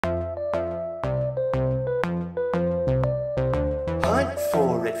Look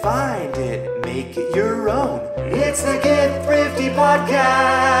for it, find it, make it your own. It's the Get Thrifty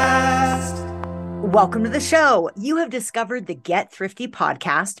Podcast. Welcome to the show. You have discovered the Get Thrifty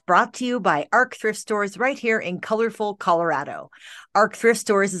Podcast, brought to you by ARC Thrift Stores right here in colorful Colorado. ARC Thrift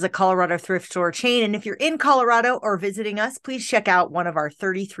Stores is a Colorado thrift store chain, and if you're in Colorado or visiting us, please check out one of our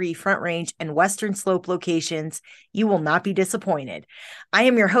 33 Front Range and Western Slope locations. You will not be disappointed. I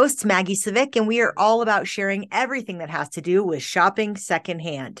am your host, Maggie Scivicque, and we are all about sharing everything that has to do with shopping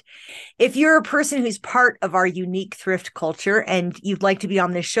secondhand. If you're a person who's part of our unique thrift culture and you'd like to be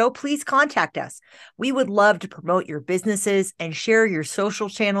on this show, please contact us. We would love to promote your businesses and share your social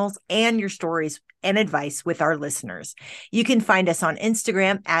channels and your stories and advice with our listeners. You can find us on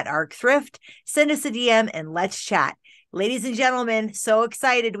Instagram at ArcThrift. Send us a DM and let's chat. Ladies and gentlemen, so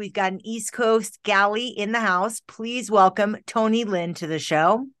excited. We've got an East Coast galley in the house. Please welcome Toni-Lyn to the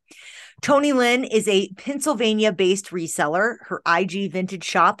show. Toni-Lyn is a Pennsylvania-based reseller. Her IG vintage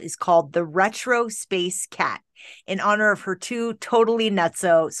shop is called the Retro Space Cat, in honor of her two totally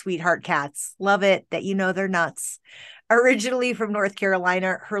nutso sweetheart cats. Love it that you know they're nuts. Originally from North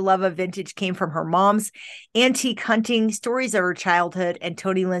Carolina, her love of vintage came from her mom's antique hunting, stories of her childhood, and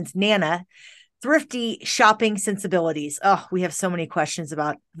Toni-Lyn's Nana thrifty shopping sensibilities. Oh, we have so many questions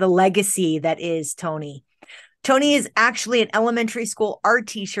about the legacy that is Toni. Toni is actually an elementary school art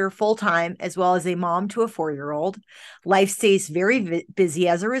teacher full-time, as well as a mom to a 4-year-old. Life stays very busy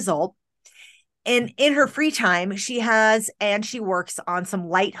as a result. And in her free time, she works on some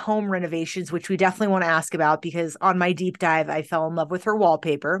light home renovations, which we definitely want to ask about because on my deep dive, I fell in love with her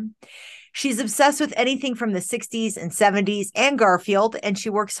wallpaper. She's obsessed with anything from the 60s and 70s and Garfield, and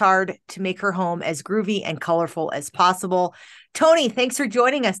she works hard to make her home as groovy and colorful as possible. Toni, thanks for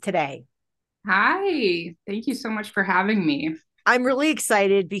joining us today. Hi, thank you so much for having me. I'm really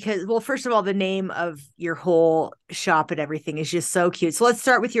excited because, well, first of all, the name of your whole shop and everything is just so cute. So let's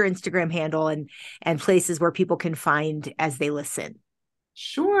start with your Instagram handle and places where people can find as they listen.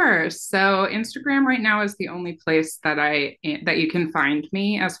 Sure. So Instagram right now is the only place that you can find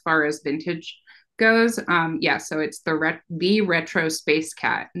me as far as vintage goes. So it's the Retro Space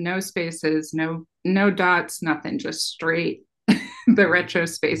Cat. No spaces, no dots, nothing, just straight the Retro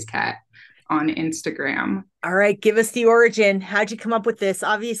Space Cat on Instagram. All right, give us the origin. How'd you come up with this?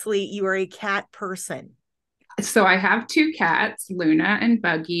 Obviously, you are a cat person. So I have two cats, Luna and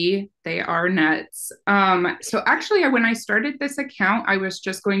Buggy. They are nuts. So actually, when I started this account, I was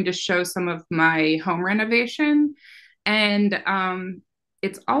just going to show some of my home renovation. And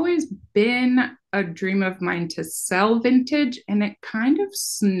it's always been a dream of mine to sell vintage, and it kind of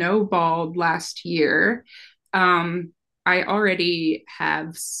snowballed last year. I already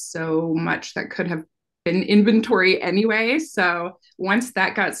have so much that could have been inventory anyway. So once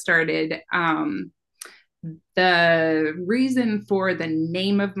that got started, the reason for the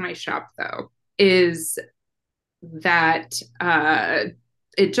name of my shop, though, is that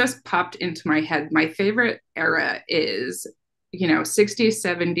it just popped into my head. My favorite era is, 60s,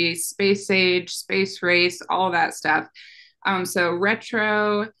 70s, space age, space race, all that stuff. So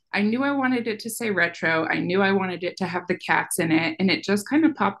retro, I knew I wanted it to say retro. I knew I wanted it to have the cats in it. And it just kind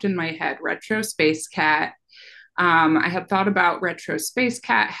of popped in my head, Retro Space Cat. I had thought about Retro Space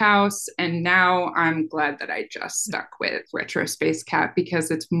Cat House, and now I'm glad that I just stuck with Retro Space Cat because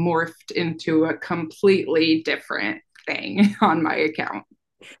it's morphed into a completely different thing on my account.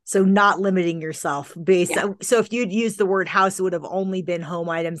 So not limiting yourself So if you'd used the word house, it would have only been home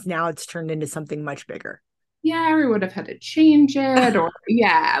items. Now it's turned into something much bigger. Yeah, I would have had to change it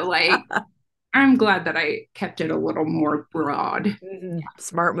I'm glad that I kept it a little more broad. Mm-hmm.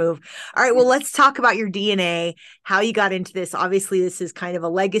 Smart move. All right, well, let's talk about your DNA, how you got into this. Obviously, this is kind of a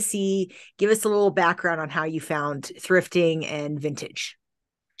legacy. Give us a little background on how you found thrifting and vintage.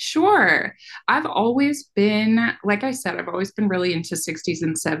 Sure. I've always been, like I said, I've always been really into 60s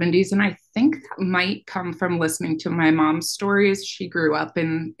and 70s. And I think that might come from listening to my mom's stories. She grew up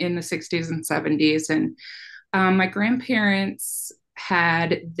in the 60s and 70s. And my grandparents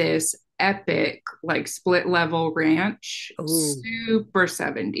had this epic, like split level ranch. Ooh. Super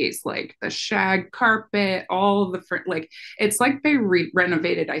 70s, like the shag carpet, all the it's like they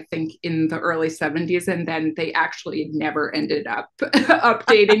renovated, I think, in the early 70s, and then they actually never ended up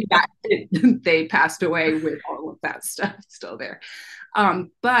updating that. They passed away with all of that stuff still there.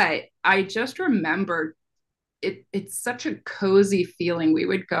 But I just remember it's such a cozy feeling. We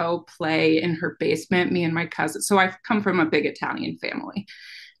would go play in her basement, me and my cousin. So I've come from a big Italian family.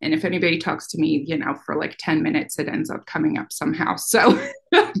 And if anybody talks to me, for like 10 minutes, it ends up coming up somehow. So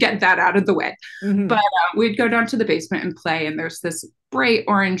get that out of the way. Mm-hmm. But we'd go down to the basement and play. And there's this bright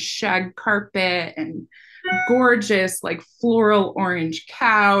orange shag carpet and gorgeous, like floral orange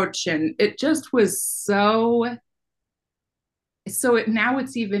couch. And it just was now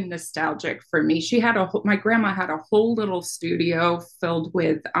it's even nostalgic for me. My grandma had a whole little studio filled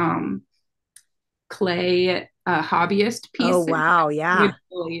with clay hobbyist Oh, pieces. wow. Yeah.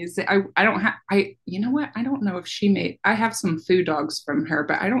 I don't have, you know what? I don't know if I have some food dogs from her,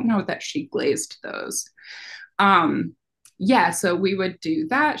 but I don't know that she glazed those. Yeah, so we would do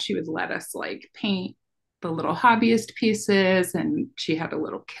that. She would let us like paint the little hobbyist pieces, and she had a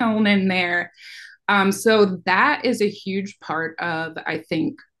little kiln in there. So that is a huge part of, I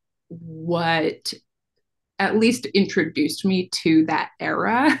think, what at least introduced me to that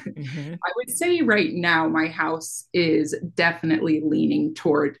era. Mm-hmm. I would say right now, my house is definitely leaning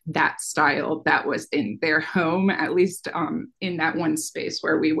toward that style that was in their home, at least in that one space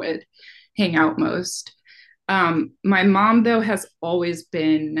where we would hang out most. My mom, though, has always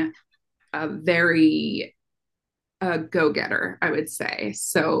been a very go-getter, I would say.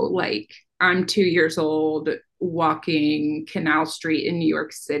 So, like, I'm 2 years old walking Canal Street in New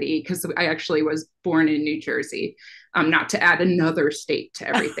York City because I actually was born in New Jersey. Not to add another state to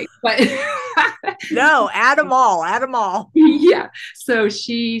everything, but No, add them all. Add them all. yeah. So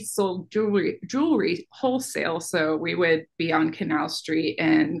she sold jewelry wholesale. So we would be on Canal Street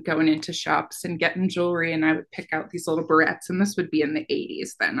and going into shops and getting jewelry, and I would pick out these little barrettes. And this would be in the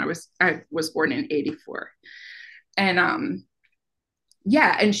 80s. Then I was born in 84, and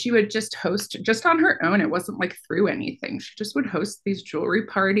yeah, and she would just host just on her own. It wasn't like through anything. She just would host these jewelry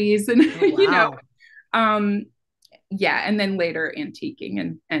parties, and Oh, wow. um, yeah, and then later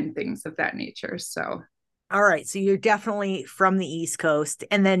antiquing and things of that nature. So, All right. So you're definitely from the East Coast.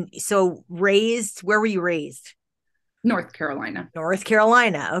 And then, so where were you raised? North Carolina. North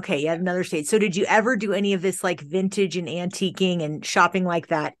Carolina. Okay. Yet another state. So did you ever do any of this like vintage and antiquing and shopping like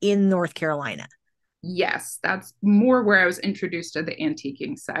that in North Carolina? Yes, that's more where I was introduced to the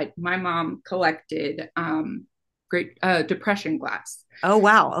antiquing side. My mom collected Great Depression glass. Oh,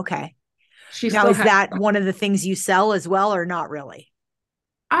 wow. Okay. She Now, still is has that some. one of the things you sell as well, or not really?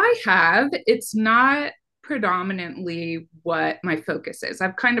 I have. It's not predominantly what my focus is.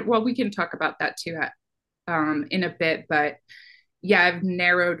 Well, we can talk about that too in a bit, but yeah, I've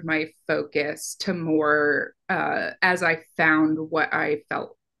narrowed my focus to more as I found what I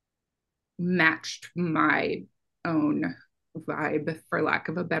felt matched my own vibe, for lack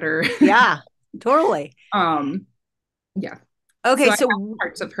of a better. Yeah, totally. um yeah, so Okay. I have So,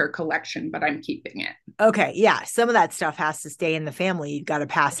 parts of her collection, but I'm keeping it. okay. Yeah. Some of that stuff has to stay in the family. You've got to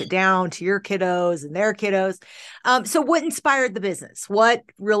pass it down to your kiddos and their kiddos. So what inspired the business? What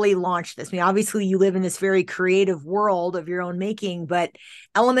really launched this? I mean, obviously you live in this very creative world of your own making, but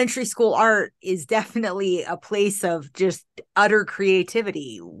elementary school art is definitely a place of just utter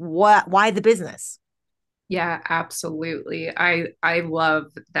creativity. Why the business? Yeah, absolutely. I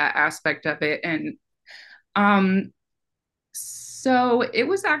love that aspect of it. And um so it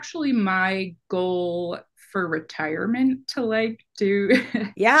was actually my goal for retirement to like do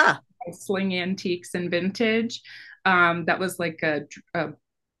Yeah. sling antiques and vintage. That was like a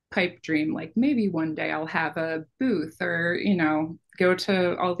pipe dream. Like maybe one day I'll have a booth, or go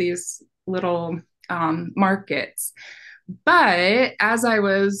to all these little markets. But as I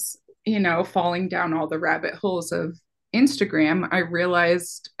was, falling down all the rabbit holes of Instagram, I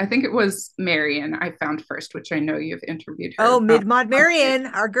realized, I think it was Marion I found first, which I know you've interviewed Oh, her. Mid-Mod Marion,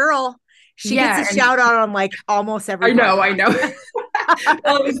 our girl. She gets Yeah, a and shout out on like almost every I know, I podcast. know.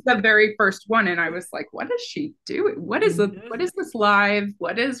 Well, it was the very first one, and I was like, "What is she doing? What is this live?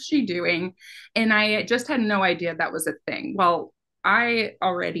 What is she doing?" And I just had no idea that was a thing. Well, I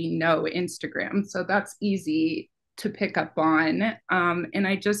already know Instagram, so that's easy to pick up on. And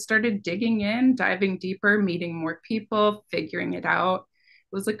I just started digging in, diving deeper, meeting more people, figuring it out.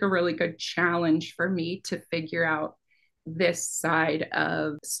 It was like a really good challenge for me to figure out this side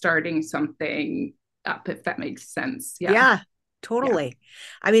of starting something up, if that makes sense. Yeah. Yeah, Yeah. totally.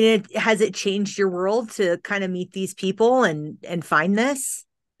 I mean, has it changed your world to kind of meet these people and find this?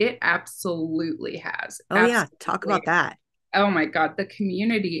 It absolutely has. Oh yeah, talk Absolutely. about that. Oh my God, the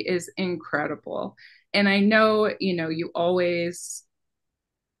community is incredible. And I know,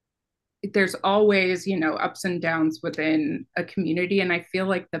 there's always, ups and downs within a community. And I feel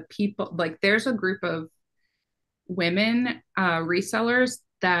like the people, like there's a group of women resellers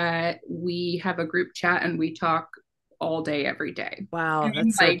that we have a group chat and we talk all day, every day. Wow, And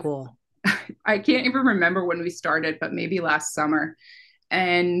that's so like, cool. I can't even remember when we started, but maybe last summer.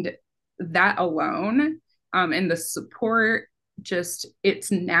 And that alone, and the support, just it's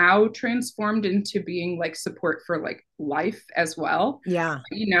now transformed into being like support for like life as well. Yeah.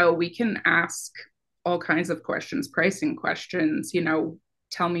 We can ask all kinds of questions, pricing questions,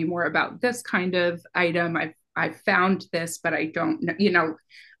 tell me more about this kind of item. I've found this, but I don't know,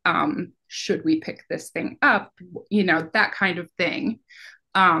 should we pick this thing up? That kind of thing.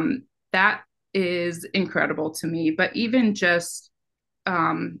 That is incredible to me. But even just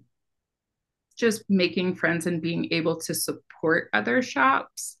making friends and being able to support other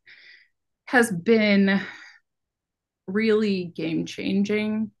shops has been really game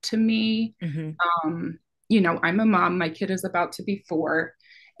changing to me. I'm a mom, my kid is about to be 4,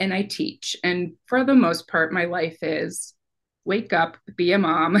 and I teach. And for the most part, my life is wake up, be a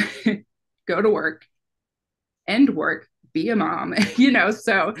mom, go to work, end work, be a mom,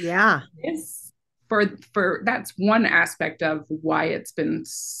 so yeah, it's for that's one aspect of why it's been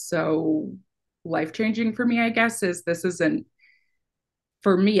so life-changing for me, I guess, is this isn't,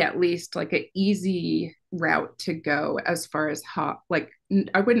 for me at least, like an easy route to go as far as I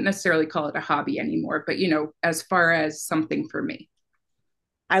wouldn't necessarily call it a hobby anymore, but as far as something for me.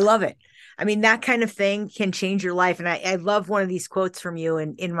 I love it. I mean, that kind of thing can change your life. And I love one of these quotes from you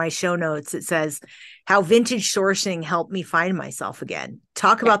in my show notes. It says, how vintage sourcing helped me find myself again.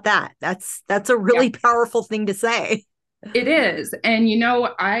 Talk about that. That's a really powerful thing to say. It is. And,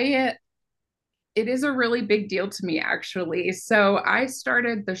 it is a really big deal to me, actually. So I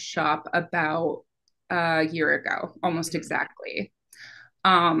started the shop about a year ago, almost exactly.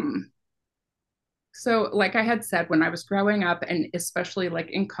 So like I had said, when I was growing up, and especially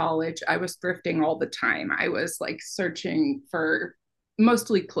like in college, I was thrifting all the time. I was like searching for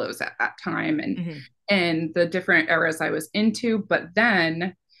mostly clothes at that time and the different eras I was into. But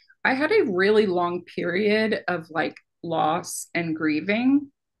then I had a really long period of like loss and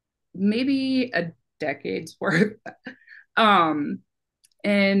grieving, maybe a decade's worth. And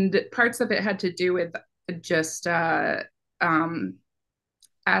parts of it had to do with just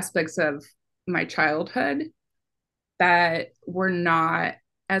aspects of my childhood that were not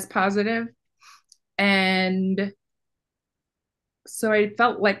as positive. And so I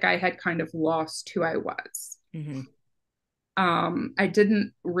felt like I had kind of lost who I was. I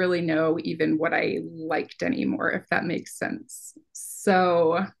didn't really know even what I liked anymore, if that makes sense.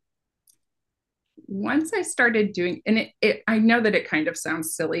 So once I started doing, and I know that it kind of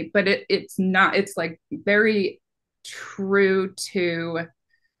sounds silly, but it's not, it's like very true to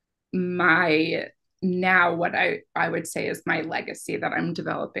my now, what I would say is my legacy that I'm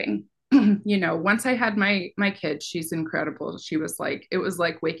developing. Once I had my kid, she's incredible. She was like, it was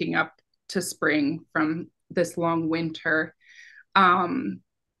like waking up to spring from this long winter.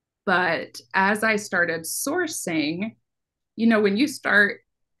 But as I started sourcing, when you start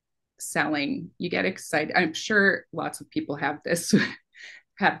selling, you get excited. I'm sure lots of people have this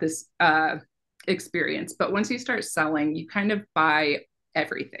experience, but once you start selling, you kind of buy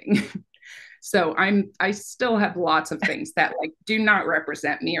everything. So I still have lots of things that like do not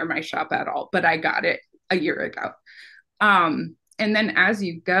represent me or my shop at all, but I got it a year ago. And then as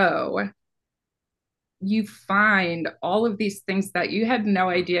you go, you find all of these things that you had no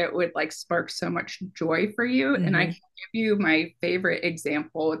idea it would like spark so much joy for you. And I can give you my favorite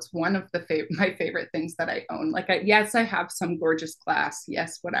example. It's one of my favorite things that I own. Like, yes, I have some gorgeous glass.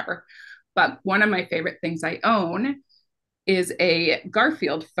 Yes, whatever. But one of my favorite things I own is a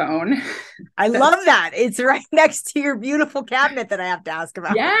Garfield phone. I love that. It's right next to your beautiful cabinet that I have to ask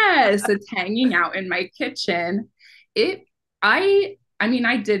about. Yes, it's hanging out in my kitchen. I mean,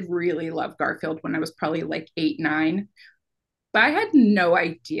 I did really love Garfield when I was probably like 8, 9, but I had no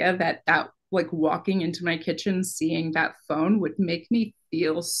idea that like walking into my kitchen, seeing that phone would make me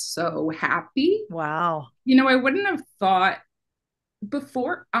feel so happy. Wow. I wouldn't have thought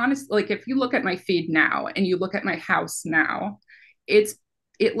before, honestly. Like if you look at my feed now and you look at my house now, it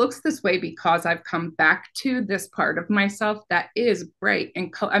looks this way because I've come back to this part of myself that is bright,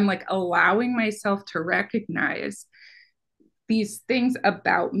 and I'm like allowing myself to recognize these things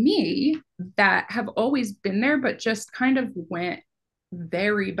about me that have always been there, but just kind of went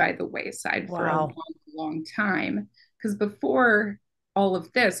very by the wayside for a long, long time. Because before all of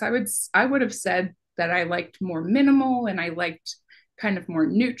this, I would have said that I liked more minimal and I liked kind of more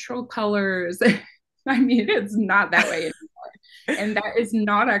neutral colors. I mean, it's not that way anymore. And that is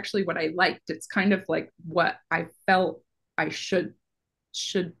not actually what I liked. It's kind of like what I felt I should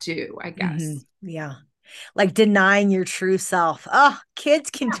do, I guess. Yeah. like denying your true self. Oh, kids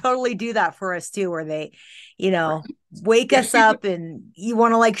can totally do that for us too, where they, wake Yeah, us up and you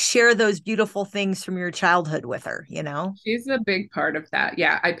want to like share those beautiful things from your childhood with her, she's a big part of that.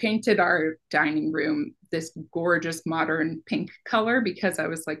 Yeah, I painted our dining room this gorgeous modern pink color because I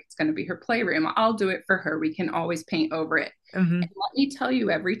was like, it's going to be her playroom. I'll do it for her. We can always paint over it. Mm-hmm. And let me tell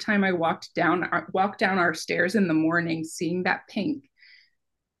you, every time I walked down our stairs in the morning, seeing that pink,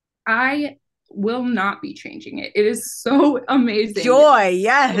 I will not be changing it. It is so amazing. Joy,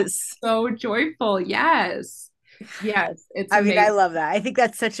 yes. So joyful. Yes. Yes, it's I mean, I amazing. love that. I think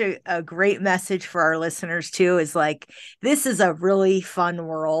that's such a great message for our listeners too, is like, this is a really fun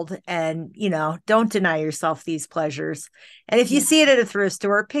world and, don't deny yourself these pleasures. And if you Yeah. see it at a thrift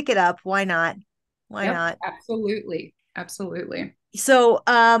store, pick it up. Why not? Why Yep, not? absolutely. Absolutely. So,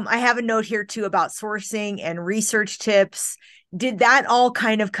 I have a note here too about sourcing and research tips. Did that all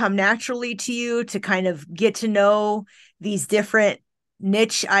kind of come naturally to you to kind of get to know these different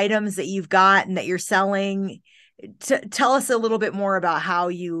niche items that you've got and that you're selling? Tell us a little bit more about how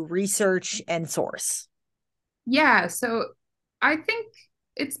you research and source. Yeah, so I think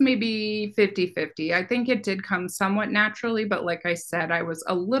it's maybe 50-50. I think it did come somewhat naturally, but like I said, I was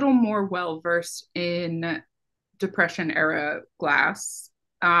a little more well versed in Depression era glass,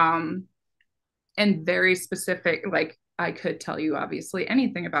 and very specific. Like I could tell you obviously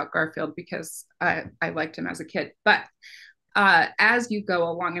anything about Garfield because I liked him as a kid. But as you go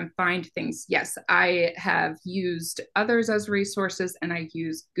along and find things, yes, I have used others as resources and I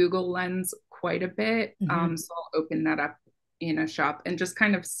use Google Lens quite a bit. Mm-hmm. So I'll open that up in a shop and just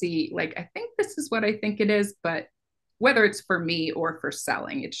kind of see, like, I think this is what I think it is, but whether it's for me or for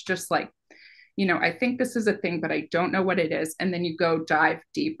selling, it's just like, I think this is a thing, but I don't know what it is. And then you go dive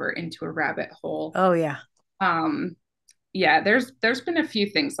deeper into a rabbit hole. Oh yeah. Um, yeah, there's been a few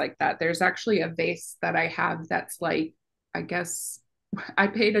things like that. There's actually a vase that I have that's like, I guess I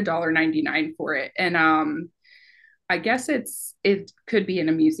paid $1.99 for it. And I guess it could be in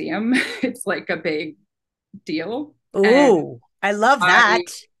a museum. It's like a big deal. And Ooh, I love that. I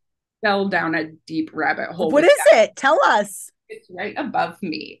fell down a deep rabbit hole What with is that. it? Tell us. It's right above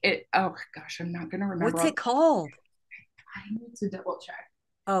me. Oh gosh, I'm not gonna remember. What's it called? I need to double check.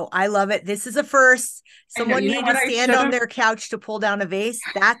 Oh, I love it. This is a first. I know. Someone You know need to what? I stand should on have. their couch to pull down a vase.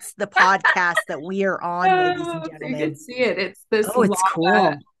 That's the podcast that we are on, ladies and Oh, so you gentlemen. can see it. It's this Oh, it's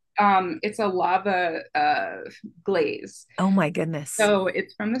lava. cool. It's a lava glaze. Oh my goodness. So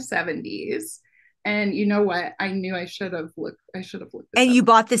it's from the 70s. And you know what? I knew I should have looked. I should have looked this And up. you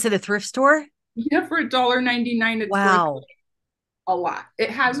bought this at a thrift store? Yeah, for $1.99, it's worth Wow. a lot.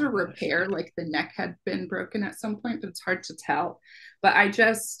 It has a repair, like the neck had been broken at some point, but it's hard to tell. But I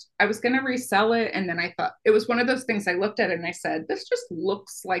was going to resell it. And then I thought it was one of those things. I looked at it and I said, this just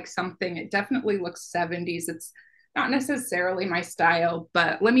looks like something. It definitely looks 70s. It's not necessarily my style,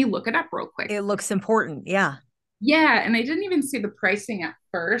 but let me look it up real quick. It looks important. Yeah. Yeah. And I didn't even see the pricing at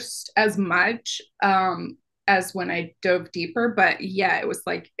first as much as when I dove deeper. But yeah, it was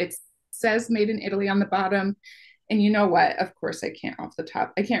like, it says made in Italy on the bottom. And you know what? Of course, I can't off the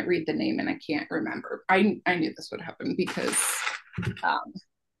top. I can't read the name and I can't remember. I knew this would happen because,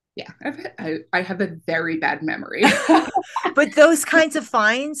 yeah, I have a very bad memory. But those kinds of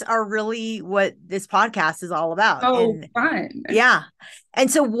finds are really what this podcast is all about. Oh, And fun. yeah. And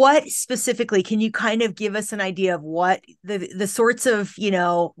so what specifically, can you kind of give us an idea of what the sorts of,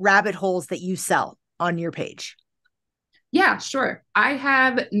 rabbit holes that you sell on your page? Yeah, sure. I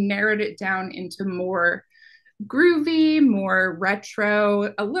have narrowed it down into more groovy, more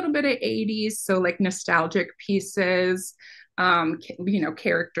retro, a little bit of 80s, so like nostalgic pieces,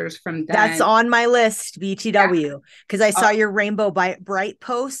 characters from then. That's on my list, BTW, because I saw Oh. your Rainbow Bright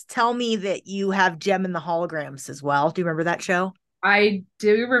post. Tell me that you have Gem and the Holograms as well. Do you remember that show? I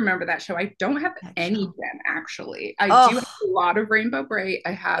do remember that show. I don't have That any show. Gem, actually. I do have Oh, a lot of Rainbow Bright.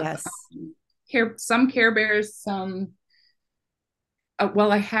 I have yes. some Care Bears, some.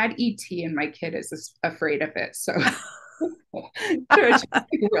 Well, I had ET, and my kid is afraid of it. So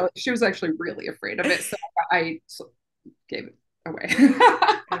she was actually really afraid of it. So I gave it away.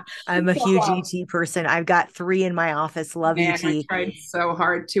 I'm a huge ET person. I've got 3 in my office. Love Man, ET. I tried so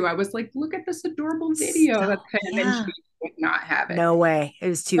hard too. I was like, look at this adorable video. Stop. And then she would not have it. No way. It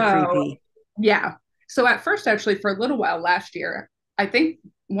was too creepy. Yeah. So at first, actually, for a little while last year, I think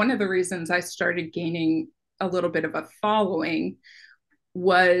one of the reasons I started gaining a little bit of a following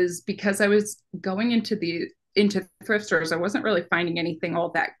was because I was going into thrift stores. I wasn't really finding anything all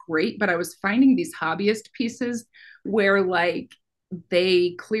that great, but I was finding these hobbyist pieces where like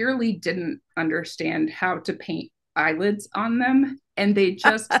they clearly didn't understand how to paint eyelids on them, and they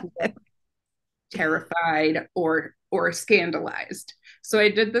just terrified or scandalized. So I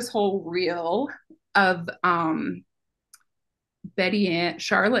did this whole reel of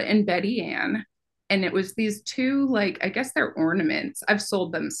Charlotte and Betty Ann, and it was these two, like, I guess they're ornaments. I've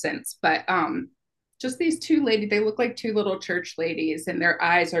sold them since, but just these two ladies, they look like two little church ladies, and their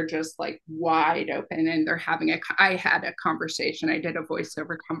eyes are just like wide open, and they're having I had a conversation. I did a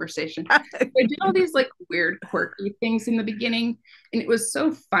voiceover conversation. I did all these like weird, quirky things in the beginning, and it was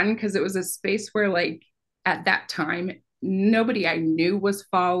so fun because it was a space where, like, at that time, nobody I knew was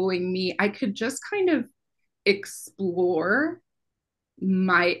following me. I could just kind of explore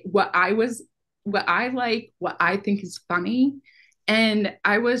what I like, what I think is funny. And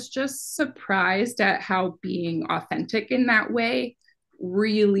I was just surprised at how being authentic in that way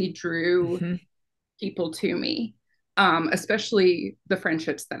really drew people to me, especially the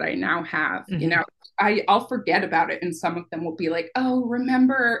friendships that I now have. You know, I'll forget about it, and some of them will be like, oh,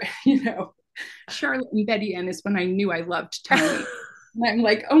 remember, Charlotte and Betty Ann is when I knew I loved Toni. And I'm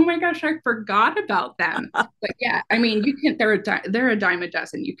like, oh my gosh, I forgot about them. But yeah, I mean, they're a dime a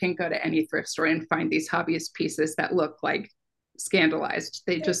dozen. You can go to any thrift store and find these hobbyist pieces that look like scandalized.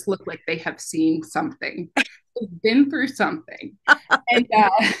 They just look like they have seen something. They've been through something.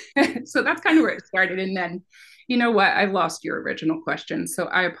 And so that's kind of where it started. And then, you know what? I lost your original question, so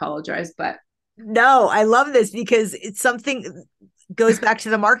I apologize. But no, I love this because it's something goes back to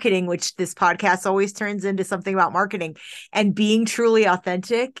the marketing, which this podcast always turns into something about marketing, and being truly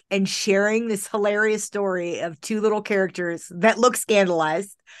authentic and sharing this hilarious story of two little characters that look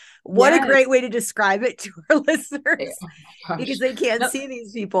scandalized. What a great way to describe it to our listeners, because they can't see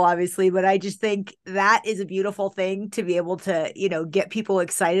these people, obviously. But I just think that is a beautiful thing to be able to, get people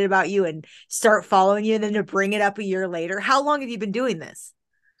excited about you and start following you, and then to bring it up a year later. How long have you been doing this?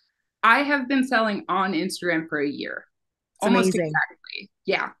 I have been selling on Instagram for a year. It's almost amazing.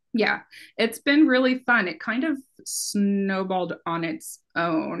 Exactly. Yeah. It's been really fun. It kind of snowballed on its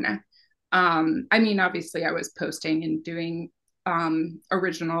own. I mean, obviously I was posting and doing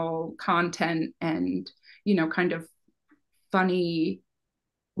original content and, kind of funny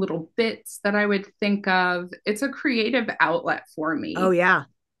little bits that I would think of. It's a creative outlet for me. Oh, yeah.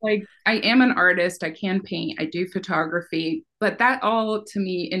 Like, I am an artist. I can paint. I do photography, but that all to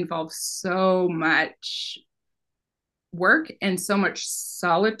me involves so much work and so much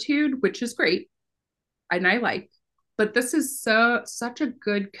solitude, which is great and I like, but this is such a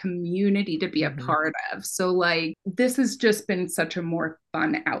good community to be a part of. So, like, this has just been such a more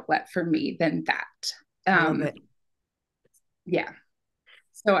fun outlet for me than that. Love it. Yeah.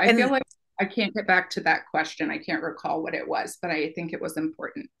 So I feel like I can't get back to that question. I can't recall what it was, but I think it was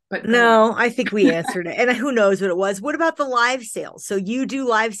important. But no, I think we answered it. And who knows what it was. What about the live sales? So you do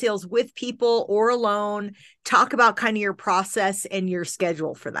live sales with people or alone. Talk about kind of your process and your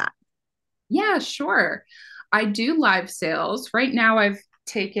schedule for that. Yeah, sure. I do live sales. Right now, I've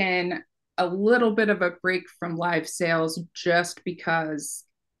taken a little bit of a break from live sales just because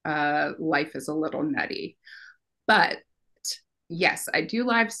life is a little nutty. But yes, I do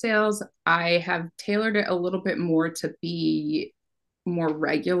live sales. I have tailored it a little bit more to be more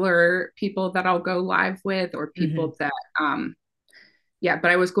regular people that I'll go live with, or people that,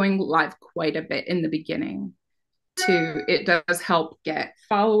 but I was going live quite a bit in the beginning too. It does help get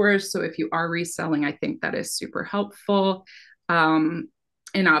followers. So if you are reselling, I think that is super helpful. And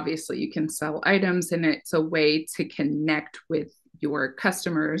obviously you can sell items, and it's a way to connect with your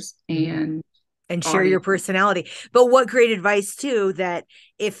customers and share your personality. But what great advice too, that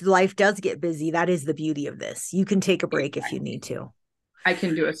if life does get busy, that is the beauty of this. You can take a break if you need to. I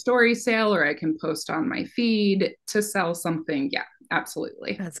can do a story sale, or I can post on my feed to sell something. Yeah,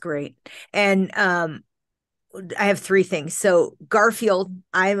 absolutely. That's great. And I have three things. So Garfield,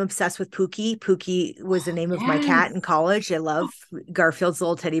 I am obsessed with Pookie. Pookie was the name of my cat in college. I love Garfield's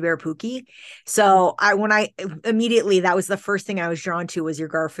little teddy bear Pookie. So immediately, that was the first thing I was drawn to, was your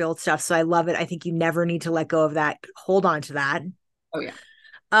Garfield stuff. So I love it. I think you never need to let go of that. Hold on to that. Oh yeah.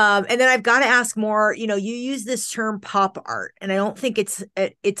 And then I've got to ask more, you use this term pop art, and I don't think it's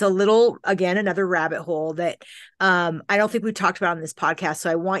a little, again, another rabbit hole that I don't think we've talked about on this podcast. So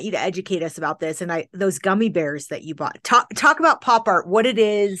I want you to educate us about this. And those gummy bears that you bought, talk about pop art, what it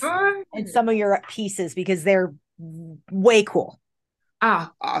is, and some of your pieces, because they're way cool.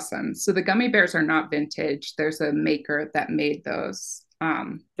 Ah, awesome. So the gummy bears are not vintage. There's a maker that made those.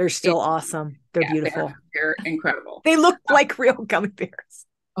 They're still awesome. They're beautiful. They're incredible. They look like real gummy bears.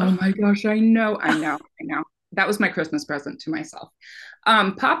 Oh my gosh, I know. That was my Christmas present to myself.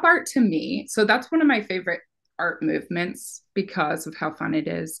 Pop art to me, so that's one of my favorite art movements because of how fun it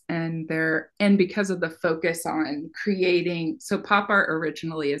is, and because of the focus on creating. So pop art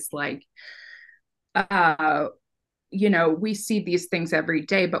originally is like uh, we see these things every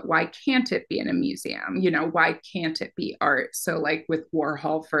day, but why can't it be in a museum? Why can't it be art? So like with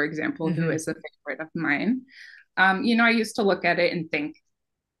Warhol, for example, who is a favorite of mine, I used to look at it and think,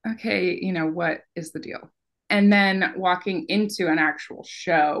 okay, what is the deal? And then walking into an actual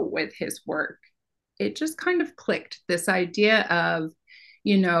show with his work, it just kind of clicked, this idea of,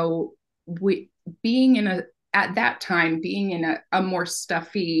 we being in a at that time being in a more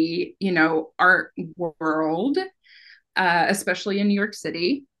stuffy, art world, especially in New York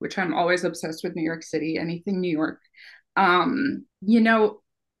City, which I'm always obsessed with New York City, anything New York.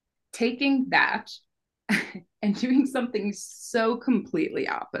 Taking that and doing something so completely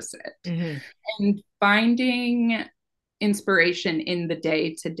opposite and finding inspiration in the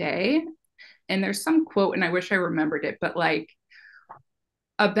day to day. And there's some quote, and I wish I remembered it, but like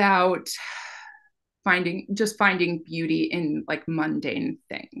about finding beauty in like mundane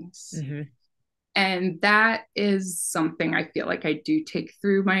things. And that is something I feel like I do take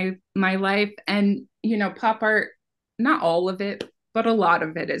through my life. And, pop art, not all of it, but a lot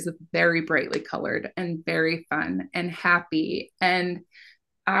of it is very brightly colored and very fun and happy. And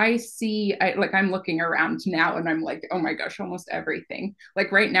I'm looking around now and I'm like, oh my gosh, almost everything.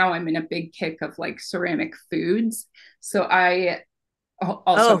 Like right now I'm in a big kick of like ceramic foods. So I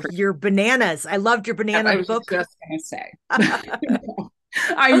also your bananas. I loved your banana book. I was just going to say.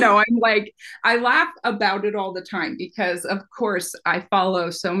 I know. I'm like, I laugh about it all the time because, of course, I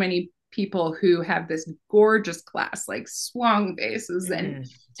follow so many people who have this gorgeous glass, like swung vases and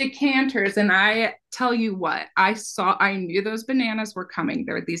decanters. And I tell you what, I knew those bananas were coming.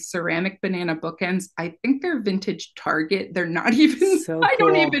 They're these ceramic banana bookends. I think they're vintage Target. They're not even, so I cool.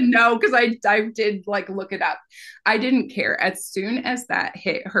 don't even know because I did like look it up. I didn't care. As soon as that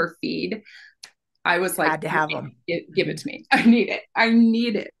hit her feed, I was like, had to have them. Give it to me. I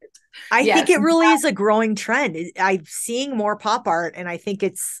need it. I think it really is a growing trend. I'm seeing more pop art, and I think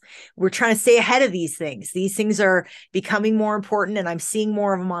we're trying to stay ahead of these things. These things are becoming more important, and I'm seeing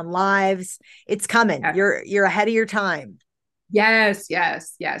more of them on lives. It's coming. Yes. You're ahead of your time. Yes.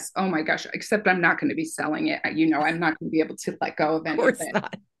 Oh my gosh. Except I'm not going to be selling it. I'm not going to be able to let go of any of it.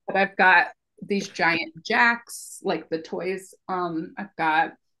 Not. But I've got these giant jacks, like the toys. I've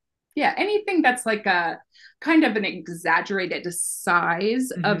got anything that's like a kind of an exaggerated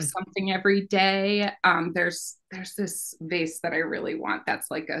size of something every day. There's this vase that I really want that's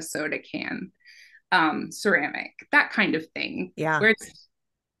like a soda can, ceramic, that kind of thing. Yeah. Where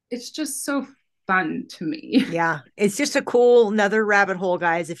it's just so fun to me. Yeah. It's just a cool another rabbit hole,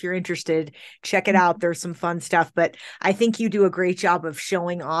 guys. If you're interested, check it out. There's some fun stuff, but I think you do a great job of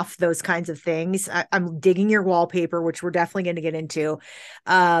showing off those kinds of things. I'm digging your wallpaper, which we're definitely going to get into.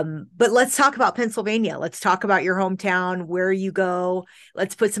 But let's talk about Pennsylvania. Let's talk about your hometown, where you go.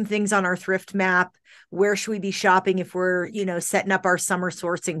 Let's put some things on our thrift map. Where should we be shopping if we're, setting up our summer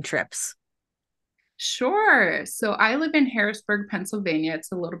sourcing trips? Sure. So I live in Harrisburg, Pennsylvania.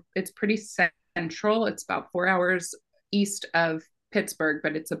 It's pretty central. It's about 4 hours east of Pittsburgh,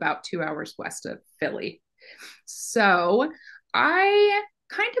 but it's about 2 hours west of Philly. So I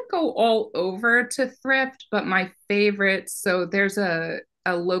kind of go all over to thrift, but my favorites, so there's a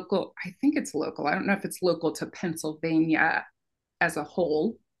local, I think it's local. I don't know if it's local to Pennsylvania as a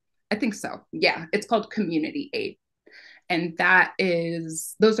whole. I think so. Yeah. It's called Community Aid. And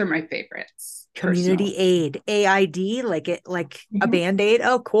those are my favorites. Community Aid, AID, like a Band-Aid.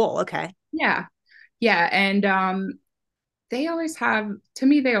 Oh, cool. Okay. Yeah. And they always have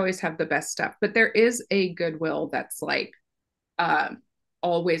the best stuff, but there is a Goodwill that's like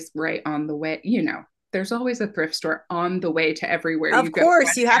always right on the way. There's always a thrift store on the way to everywhere. Of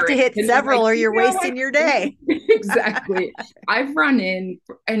course, you have to hit several or you're wasting your day. Exactly. I've run in,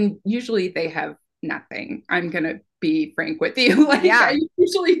 and usually they have nothing. I'm going to be frank with you. I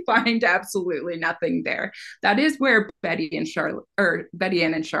usually find absolutely nothing there. That is where Betty Ann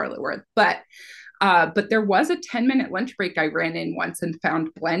and Charlotte were. But there was a 10-minute lunch break. I ran in once and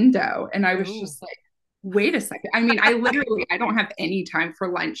found Blendo. And I was just like, wait a second. I mean, I don't have any time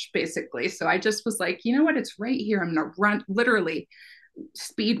for lunch basically. So I just was like, you know what? It's right here. I'm going to run, literally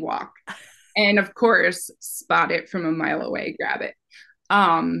speed walk. And of course, spot it from a mile away, grab it.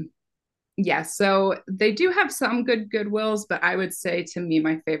 So they do have some good Goodwills, but I would say to me,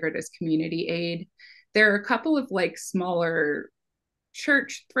 my favorite is Community Aid. There are a couple of like smaller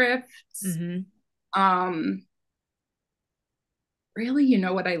church thrifts. Really,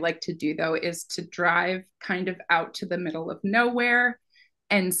 what I like to do though is to drive kind of out to the middle of nowhere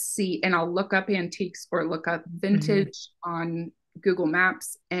and I'll look up antiques or look up vintage on Google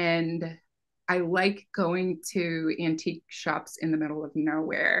Maps. And I like going to antique shops in the middle of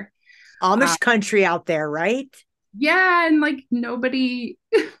nowhere. Amish country out there, right? Yeah, and like nobody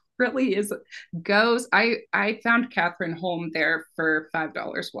really goes. I found Catherine Holm there for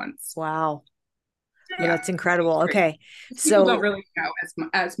 $5 once. Wow. Well, Yeah, that's incredible. Okay. people don't So, really know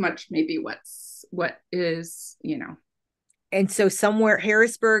as much maybe what is, and so somewhere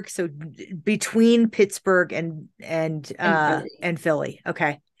Harrisburg, so between Pittsburgh and Philly.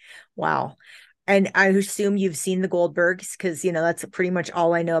 Okay. Wow. And I assume you've seen the Goldbergs because that's pretty much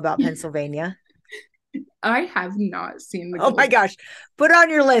all I know about Pennsylvania. I have not seen the Oh my gosh. Put on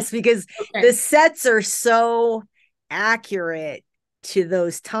your list because the sets are so accurate to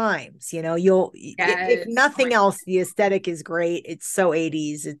those times. If nothing else, the aesthetic is great. It's so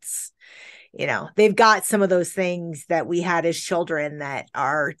 80s. It's, they've got some of those things that we had as children that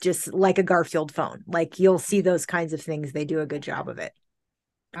are just like a Garfield phone. Like you'll see those kinds of things. They do a good job of it.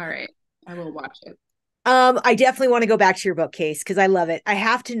 All right. I will watch it. I definitely want to go back to your bookcase because I love it. I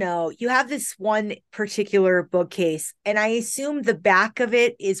have to know, you have this one particular bookcase, and I assume the back of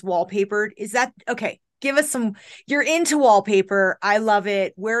it is wallpapered. Is that okay? Give us some. You're into wallpaper. I love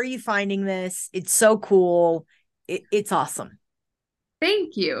it. Where are you finding this? It's so cool. It's awesome.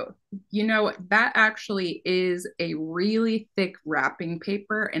 Thank you. That actually is a really thick wrapping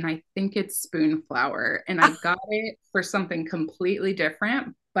paper, and I think it's spoon flour. And I got it for something completely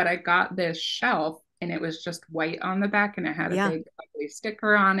different, but I got this shelf and it was just white on the back and it had a big ugly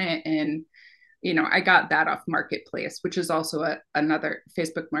sticker on it. And, I got that off Marketplace, which is also another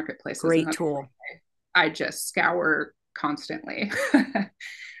Facebook Marketplace. Great tool. I just scour constantly.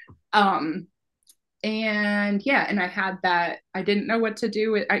 And I had that. I didn't know what to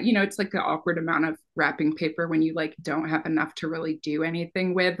do with, it's like the awkward amount of wrapping paper when you like don't have enough to really do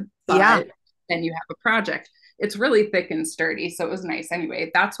anything with, but then you have a project. It's really thick and sturdy, so it was nice.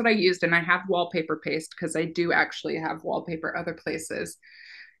 Anyway, that's what I used, and I have wallpaper paste because I do actually have wallpaper other places.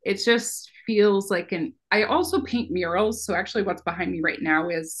 It just feels like I also paint murals, so actually what's behind me right now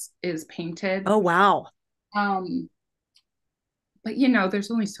is painted. Oh wow. But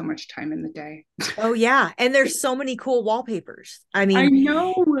there's only so much time in the day. Oh yeah. And there's so many cool wallpapers. I mean, I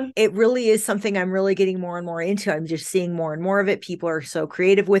know. It really is something I'm really getting more and more into. I'm just seeing more and more of it. People are so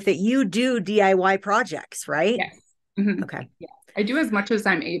creative with it. You do DIY projects, right? Yes. Mm-hmm. Okay. Yeah. I do as much as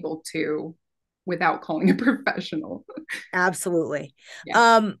I'm able to without calling a professional. Absolutely.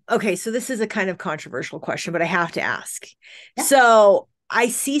 Yeah. Okay. So this is a kind of controversial question, but I have to ask. Yeah. So I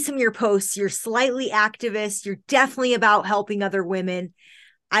see some of your posts. You're slightly activist. You're definitely about helping other women.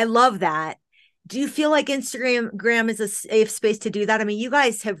 I love that. Do you feel like Instagram is a safe space to do that? I mean, you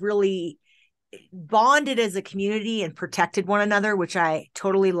guys have really bonded as a community and protected one another, which I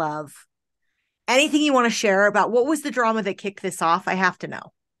totally love. Anything you want to share about what was the drama that kicked this off? I have to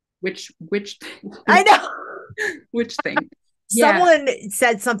know. Which I know. Which thing? Someone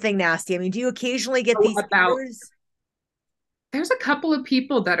said something nasty. I mean, do you occasionally get these fears? There's a couple of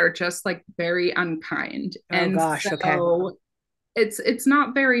people that are just like very unkind. Okay. It's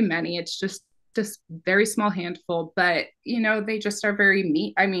not very many. It's just very small handful, but they just are very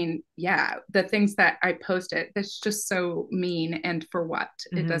mean. I mean, the things that I posted, that's just so mean. And for what?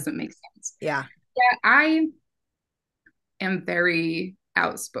 It doesn't make sense. Yeah. I am very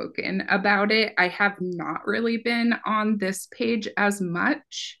outspoken about it. I have not really been on this page as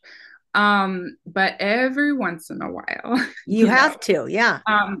much. But every once in a while you have to. Yeah.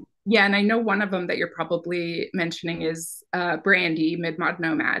 And I know one of them that you're probably mentioning is Brandy, Mid-Mod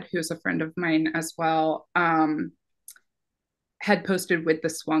Nomad, who's a friend of mine as well, had posted with the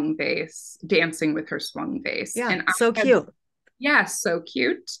swung vase, dancing with her swung vase. Yeah, and so cute. Yeah, so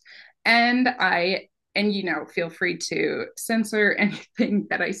cute. And feel free to censor anything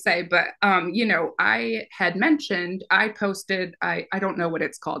that I say, but I had mentioned, I posted, I don't know what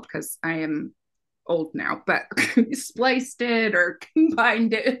it's called because I am old now, but spliced it or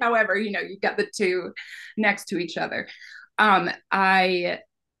combined it, however, you got the two next to each other. I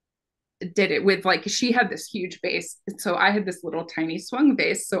did it with she had this huge vase, so I had this little tiny swung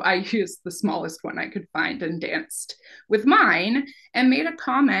vase, so I used the smallest one I could find and danced with mine and made a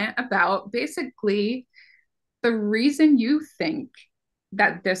comment about basically the reason you think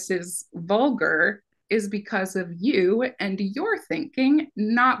that this is vulgar is because of you and your thinking,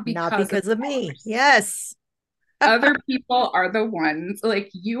 not because of me. Yes. Other people are the ones,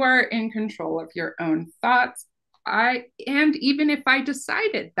 you are in control of your own thoughts. And even if I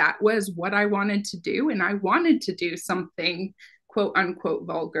decided that was what I wanted to do and I wanted to do something quote unquote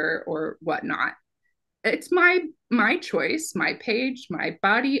vulgar or whatnot, it's my choice, my page, my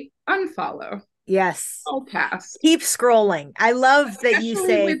body. Unfollow. Yes. I'll pass. Keep scrolling. I love that you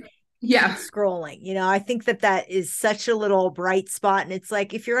say Yeah. scrolling. I think that is such a little bright spot. And it's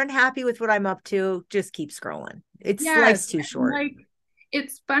like, if you're unhappy with what I'm up to, just keep scrolling. Life's Yes. too short. Like,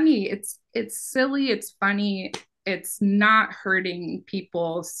 it's funny. It's silly. It's funny. It's not hurting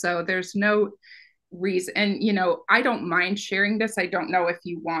people. So there's no reason. And, I don't mind sharing this. I don't know if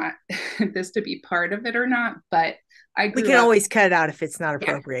you want this to be part of it or not, but we can always cut it out if it's not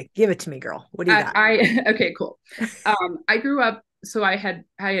appropriate. Yeah. Give it to me, girl. What do you got? Okay, cool. I grew up, so I had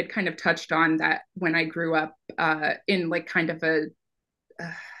kind of touched on that when I grew up in like kind of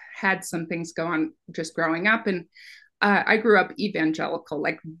had some things go on just growing up. And I grew up evangelical,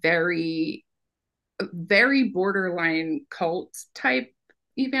 like very, very borderline cult type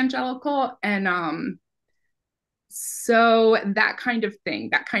evangelical. And so that kind of thing,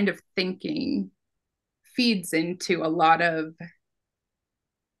 that kind of thinking feeds into a lot of,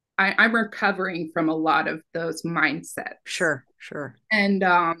 I'm recovering from a lot of those mindsets. Sure. And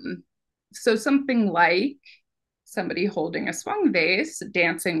so something like somebody holding a swung vase,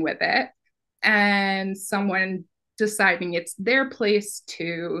 dancing with it, and someone deciding it's their place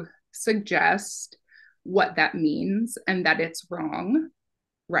to suggest what that means and that it's wrong,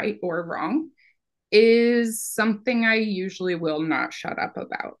 right or wrong, is something I usually will not shut up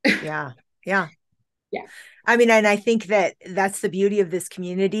about. Yeah. Yeah. I mean, and I think that's the beauty of this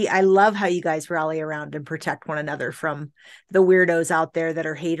community. I love how you guys rally around and protect one another from the weirdos out there that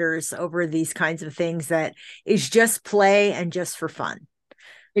are haters over these kinds of things that is just play and just for fun.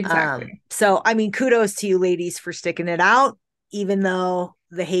 Exactly. So, I mean, kudos to you ladies for sticking it out, even though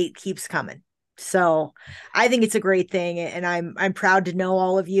the hate keeps coming. So I think it's a great thing. And I'm proud to know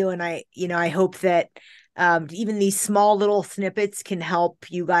all of you. And I hope that even these small little snippets can help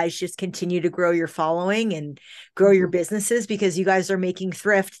you guys just continue to grow your following and grow your businesses, because you guys are making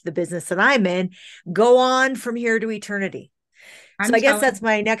thrift, the business that I'm in, go on from here to eternity. So I guess that's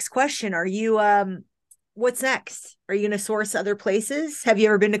my next question. Are you, what's next? Are you going to source other places? Have you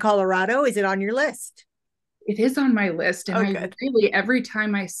ever been to Colorado? Is it on your list? It is on my list. And I really, every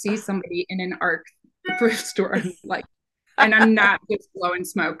time I see somebody in an ARC thrift store, I'm like, and I'm not just blowing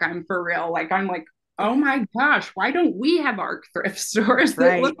smoke, I'm for real. Like, I'm like, oh my gosh, why don't we have ARC thrift stores?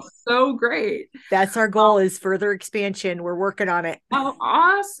 Right. It looks so great. That's our goal, is further expansion. We're working on it. Oh,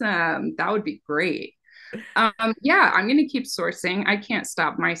 awesome. That would be great. Yeah, I'm going to keep sourcing. I can't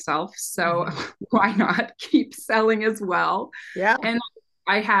stop myself. So why not keep selling as well? Yeah. And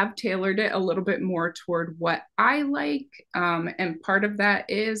I have tailored it a little bit more toward what I like. And part of that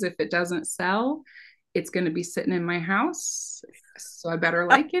is, if it doesn't sell, it's going to be sitting in my house. So I better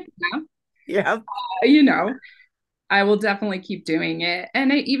like it. Yeah. I will definitely keep doing it.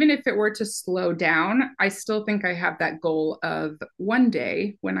 And even if it were to slow down, I still think I have that goal of one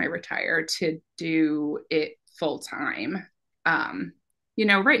day when I retire to do it full time.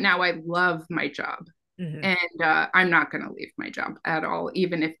 Right now I love my job. And I'm not going to leave my job at all,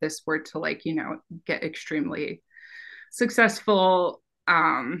 even if this were to get extremely successful,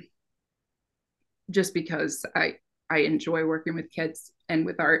 just because I enjoy working with kids and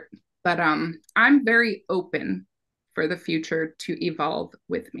with art. But I'm very open for the future to evolve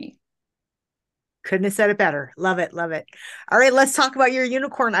with me. Couldn't have said it better. Love it. All right, let's talk about your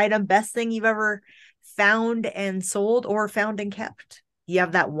unicorn item. Best thing you've ever found and sold, or found and kept. You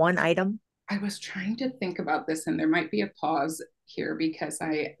have that one item? I was trying to think about this, and there might be a pause here because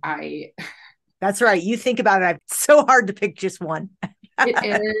I That's right. You think about it. It's so hard to pick just one.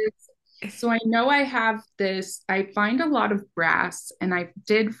 It is. So I know I have this, I find a lot of brass, and I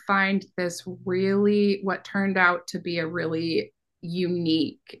did find this what turned out to be a really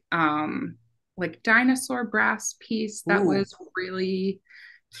unique, like dinosaur brass piece that was really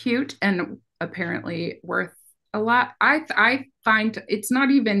cute and apparently worth a lot. I find it's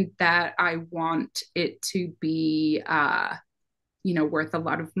not even that I want it to be, worth a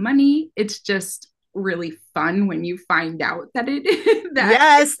lot of money. It's just really fun when you find out that it is.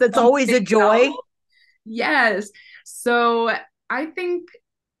 Yes, that's always a joy. Yes. So I think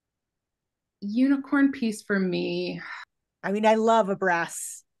unicorn piece for me. I mean, I love a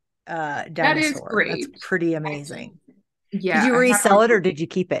brass dinosaur. That is great. That's pretty amazing. Yeah. Did you resell it or did you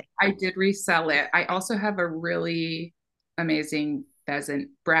keep it? I did resell it. I also have a really amazing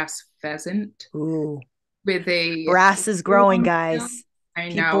brass pheasant. Ooh. With a brass is growing, guys. I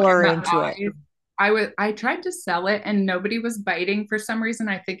know. People are into it. I tried to sell it and nobody was biting for some reason.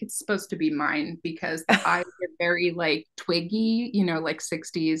 I think it's supposed to be mine because the eyes are very like twiggy, like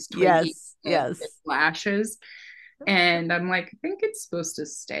 60s twiggy. Yes. Flashes. And I'm like, I think it's supposed to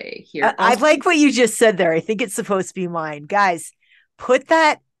stay here. I like what you just said there. I think it's supposed to be mine. Guys, put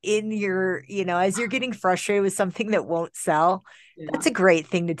that in your, as you're getting frustrated with something that won't sell, Yeah, that's a great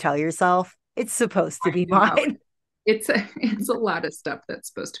thing to tell yourself. It's supposed to I be know. mine. It's a lot of stuff that's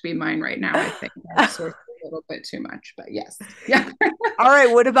supposed to be mine right now. I think I've sourced a little bit too much, but yes. Yeah. All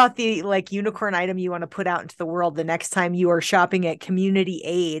right. What about the like unicorn item you want to put out into the world the next time you are shopping at Community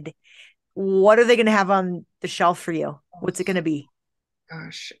Aid? What are they going to have on the shelf for you? What's it going to be?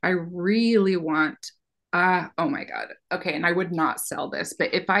 Gosh, I really want oh my God. Okay, and I would not sell this,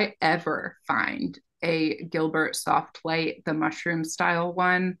 but if I ever find a Gilbert soft light, the mushroom style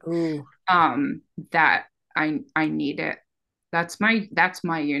one, Ooh, um, that I need it. That's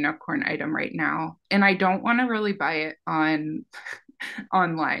my unicorn item right now. And I don't want to really buy it on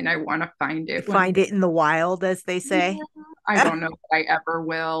online. I want to find you it when find it in the wild, as they yeah, say. I don't know if I ever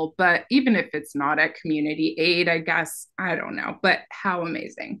will, but even if it's not at Community Aid, I guess I don't know. But how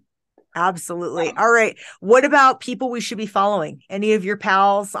amazing. Absolutely. Um, All right. What about people we should be following? Any of your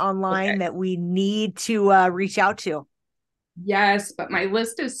pals online okay. that we need to reach out to? Yes, but my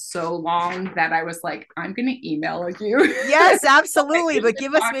list is so long that I was like, I'm gonna email you. Yes, Like, absolutely. here's But the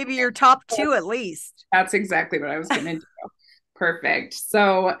give us maybe your top two document. at least. That's exactly what I was gonna do. Perfect.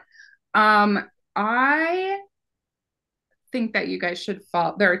 So I think that you guys should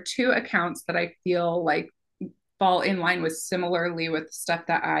follow. There are two accounts that I feel like fall in line with similarly with stuff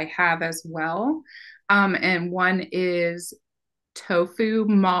that I have as well. And one is Tofu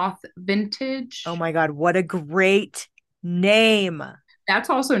Moth Oh Vintage. my God, what a great name. That's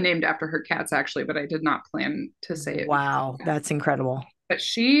also named after her cats, actually, but I did not plan to say it because Wow, of that. that's incredible. But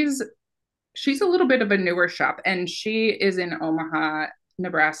she's a little bit of a newer shop, and she is in Omaha,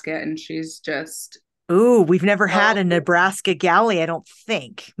 Nebraska, and she's just Ooh, we've never had a so Nebraska galley, I don't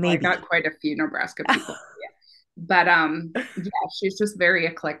think. I got Maybe. quite a few Nebraska people. Yeah. But yeah, she's just very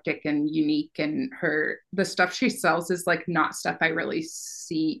eclectic and unique, and the stuff she sells is like not stuff I really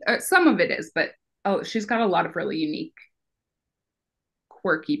see. Some of it is, but oh, she's got a lot of really unique,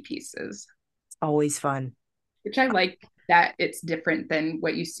 quirky pieces, Always fun. which I like that it's different than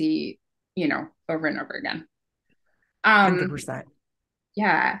what you see, over and over again. Um, 100%.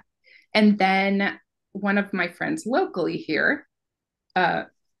 yeah. And then one of my friends locally here, uh,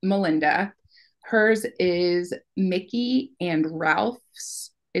 Melinda, hers is Mickey and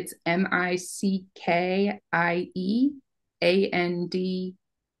Ralph's. It's MICKIEANDRALPHS.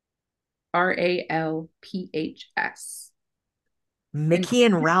 And Mickey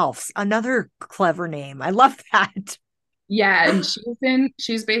and Ralph's, another clever name. I love that. yeah, and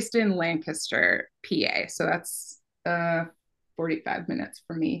she's based in Lancaster, PA. So that's 45 minutes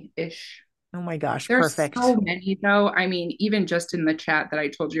for me ish. Oh my gosh, There's perfect. so many though. I mean, even just in the chat that I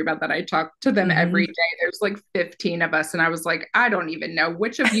told you about that I talk to them every Mhm. day, there's like 15 of us. And I was like, I don't even know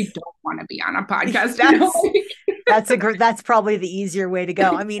which of you don't want to be on a podcast, That's like, that's probably the easier way to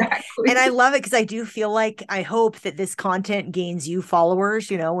go. I mean, and I exactly. love it because I do feel like I hope that this content gains you followers,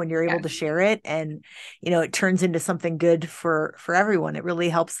 when you're able to Yes. share it and it turns into something good for everyone. It really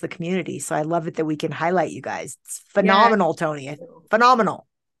helps the community. So I love it that we can highlight you guys. It's Yes. phenomenal, Toni. Phenomenal.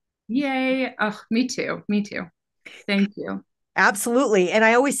 Yay. Oh, me too. Me too. Thank you. Absolutely. And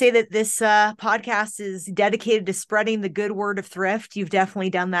I always say that this podcast is dedicated to spreading the good word of thrift. You've definitely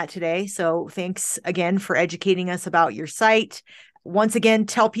done that today. So thanks again for educating us about your site. Once again,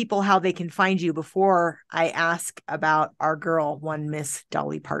 tell people how they can find you before I ask about our girl, one Miss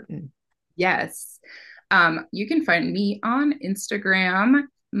Dolly Parton. Yes. You can find me on Instagram.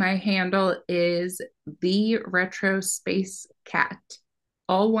 My handle is the Retro Space Cat.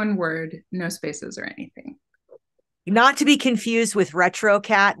 All one word, no spaces or anything. Not to be confused with Retro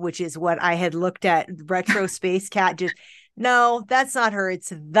Cat, which is what I had looked at. Retro Space Cat. Just no, that's not her. It's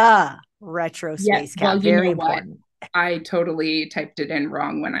the Retro Yeah, Space well, Cat. you Very know what? important. I totally typed it in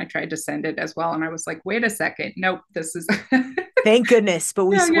wrong when I tried to send it as well. And I was like, wait a second. Nope, this is. Thank goodness, but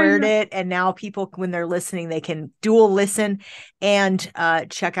we Yeah, yeah, squared yeah. it. And now people, when they're listening, they can dual listen and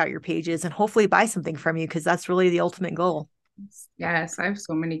check out your pages and hopefully buy something from you because that's really the ultimate goal. Yes, I have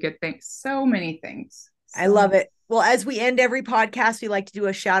so many good things. So many things. I So love many. it. Well, as we end every podcast, we like to do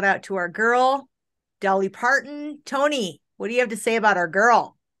a shout out to our girl, Dolly Parton. Toni, what do you have to say about our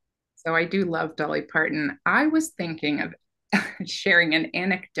girl? So I do love Dolly Parton. I was thinking of sharing an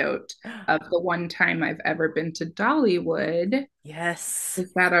anecdote of the one time I've ever been to Dollywood. Yes,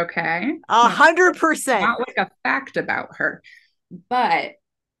 Is that okay? a Not, hundred percent. not like a fact about her, but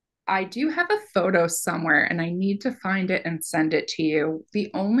I do have a photo somewhere and I need to find it and send it to you.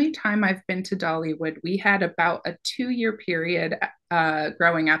 The only time I've been to Dollywood, we had about a 2-year period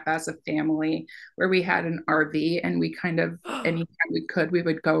growing up as a family where we had an RV and we kind of, anytime we could, we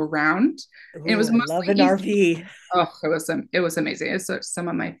would go around. And it Ooh, was I love mostly an easy. RV. Oh, it was amazing. It's some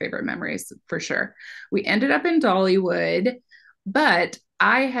of my favorite memories for sure. We ended up in Dollywood, but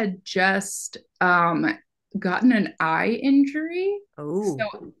I had just gotten an eye injury. Oh,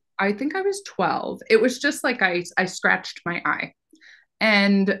 So I think I was 12. It was just like I scratched my eye.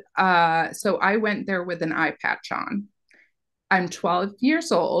 And so I went there with an eye patch on. I'm 12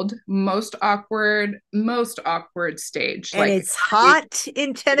 years old, most awkward stage. and Like it's hot in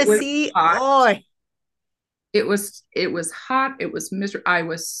it was Tennessee. hot. Oh, It was hot. It was miserable. I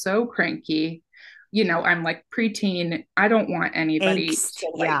was so cranky. I'm like preteen. I don't want anybody angst. to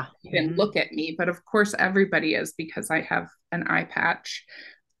like Yeah. even look at me, but of course everybody is because I have an eye patch.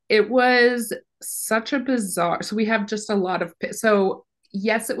 It was such a bizarre. So we have just a lot of so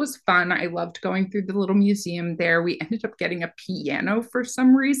yes, it was fun. I loved going through the little museum there. We ended up getting a piano for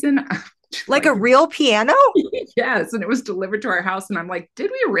some reason. Like a real piano? Yes, and it was delivered to our house and I'm like, did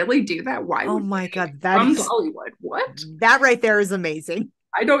we really do that? Why Oh would my we? God, From Dollywood? What? that right there is amazing.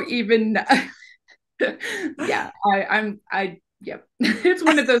 I don't even yeah, yep. It's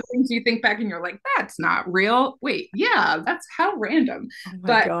one of those things you think back and you're like, that's not real. Wait, yeah, that's how random. Oh my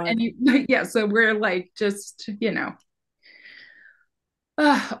But God. yeah, so we're like just,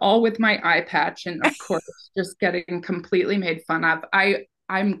 all with my eye patch and of course just getting completely made fun of.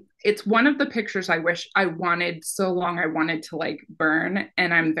 It's one of the pictures I wish I wanted so long. I wanted to like burn,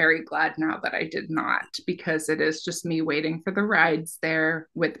 and I'm very glad now that I did not, because it is just me waiting for the rides there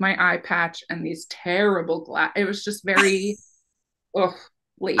with my eye patch and these terrible glass. It was just very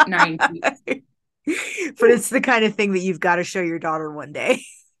late 90s. But it's the kind of thing that you've got to show your daughter one day.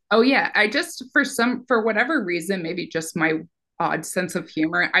 Oh yeah, I just for whatever reason, maybe just my odd sense of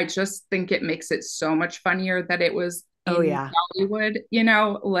humor, I just think it makes it so much funnier that it was Oh in yeah. Dollywood,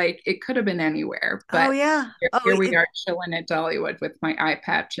 like it could have been anywhere, Oh but yeah. here we are chilling at Dollywood with my eye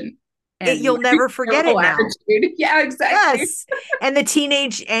patch and You'll my never forget it now. attitude. Yeah, exactly. Yes. And the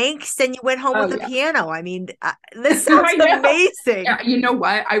teenage angst, and you went home Oh with a yeah. piano. I mean, this sounds I know. amazing. Yeah, you know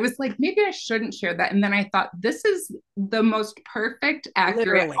what? I was like, maybe I shouldn't share that. And then I thought, this is the most perfect, accurate,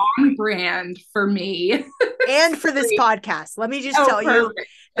 Literally. on brand for me. And for this podcast. Let me just tell you,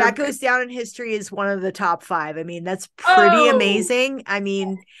 that goes down in history as one of the top 5. I mean, that's pretty amazing. I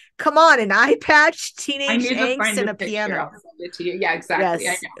mean, come on, an eye patch, teenage angst, and a piano. I'll send it to you. Yeah, exactly.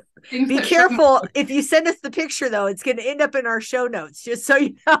 Yes. I know. Be careful. If you send us the picture, though, it's going to end up in our show notes, just so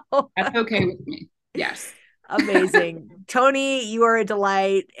you know. That's okay with me. Yes. Amazing. Toni, you are a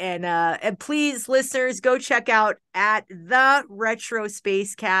delight. And please, listeners, go check out at the Retro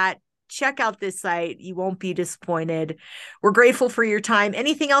Space Cat. Check out this site. You won't be disappointed. We're grateful for your time.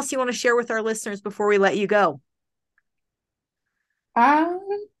 Anything else you want to share with our listeners before we let you go? I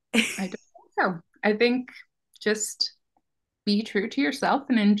don't think so. I think just be true to yourself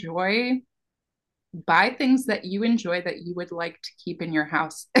and buy things that you enjoy that you would like to keep in your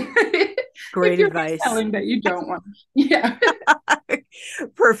house. Great if you're advice. Selling that you don't want. Yeah.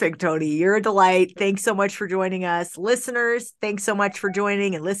 Perfect, Toni. You're a delight. Thanks so much for joining us. Listeners, thanks so much for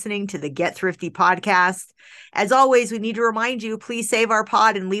joining and listening to the Get Thrifty podcast. As always, we need to remind you, please save our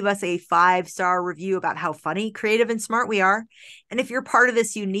pod and leave us a 5-star review about how funny, creative, and smart we are. And if you're part of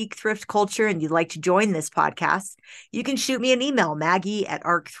this unique thrift culture and you'd like to join this podcast, you can shoot me an email,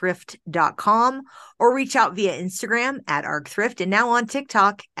 maggie@arcthrift.com, or reach out via Instagram @arcthrift, and now on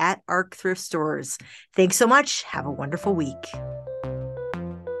TikTok @arcthriftstores. Thanks so much. Have a wonderful week.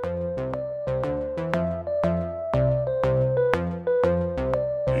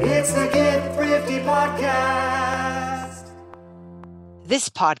 It's the Get Thrifty Podcast. This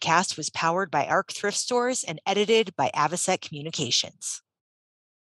podcast was powered by Arc Thrift Stores and edited by Avocet Communications.